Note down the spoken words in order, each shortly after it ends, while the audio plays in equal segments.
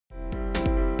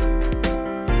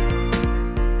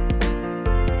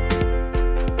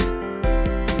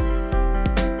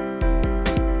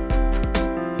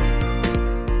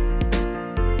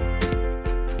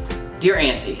Dear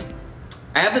Auntie,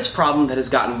 I have this problem that has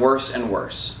gotten worse and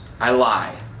worse. I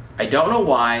lie. I don't know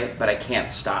why, but I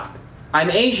can't stop. I'm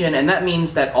Asian, and that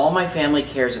means that all my family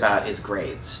cares about is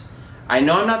grades. I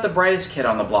know I'm not the brightest kid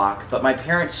on the block, but my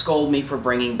parents scold me for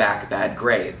bringing back bad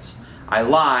grades. I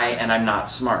lie, and I'm not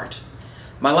smart.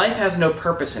 My life has no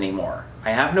purpose anymore.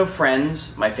 I have no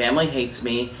friends, my family hates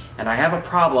me, and I have a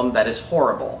problem that is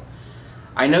horrible.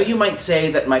 I know you might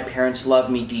say that my parents love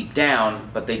me deep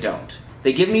down, but they don't.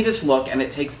 They give me this look, and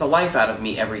it takes the life out of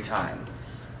me every time.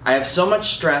 I have so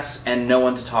much stress and no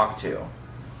one to talk to.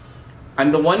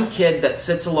 I'm the one kid that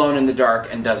sits alone in the dark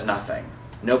and does nothing.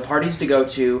 No parties to go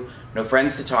to, no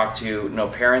friends to talk to, no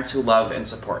parents who love and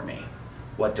support me.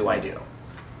 What do I do?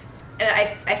 And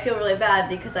I feel really bad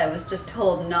because I was just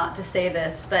told not to say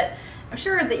this, but I'm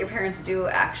sure that your parents do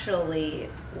actually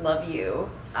love you.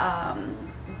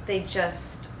 They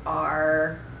just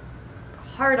are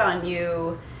hard on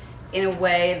you in a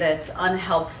way that's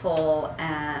unhelpful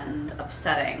and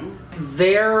upsetting.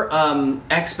 Their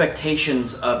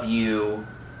expectations of you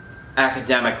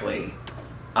academically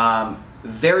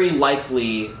very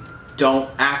likely don't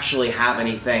actually have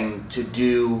anything to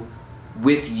do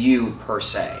with you per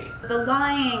se. The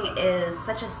lying is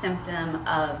such a symptom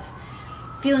of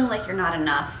feeling like you're not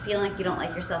enough, feeling like you don't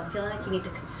like yourself, feeling like you need to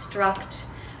construct,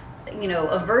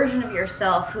 a version of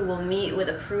yourself who will meet with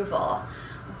approval.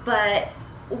 But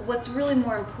what's really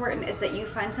more important is that you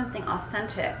find something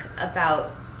authentic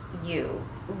about you.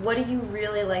 What do you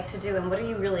really like to do and what are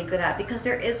you really good at? Because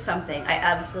there is something, I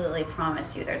absolutely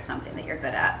promise you there's something that you're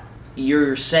good at.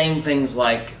 You're saying things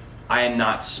like, I am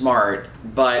not smart,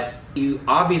 but you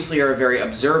obviously are a very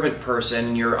observant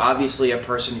person. You're obviously a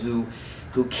person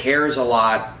who cares a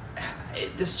lot.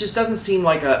 This just doesn't seem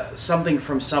like something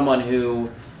from someone who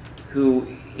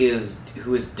is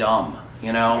dumb,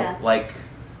 Yeah. Like.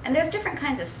 And there's different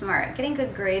kinds of smart. Getting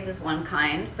good grades is one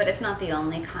kind, but it's not the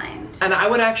only kind. And I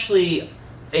would actually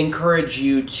encourage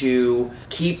you to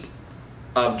keep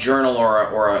a journal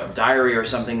or a diary or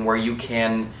something where you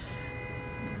can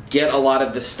get a lot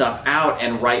of this stuff out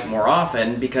and write more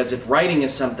often, because if writing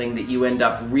is something that you end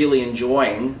up really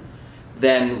enjoying,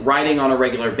 then writing on a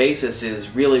regular basis is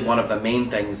really one of the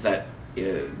main things that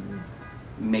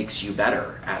makes you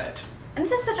better at it. And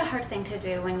this is such a hard thing to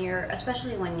do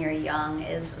especially when you're young,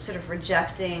 is sort of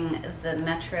rejecting the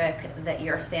metric that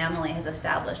your family has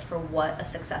established for what a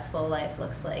successful life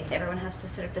looks like. Everyone has to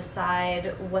sort of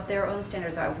decide what their own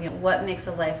standards are. What makes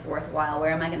a life worthwhile?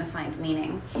 Where am I going to find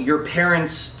meaning? Your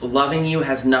parents loving you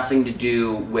has nothing to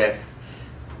do with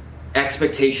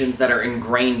expectations that are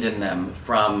ingrained in them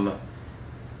from,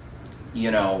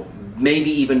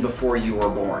 maybe even before you were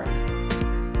born.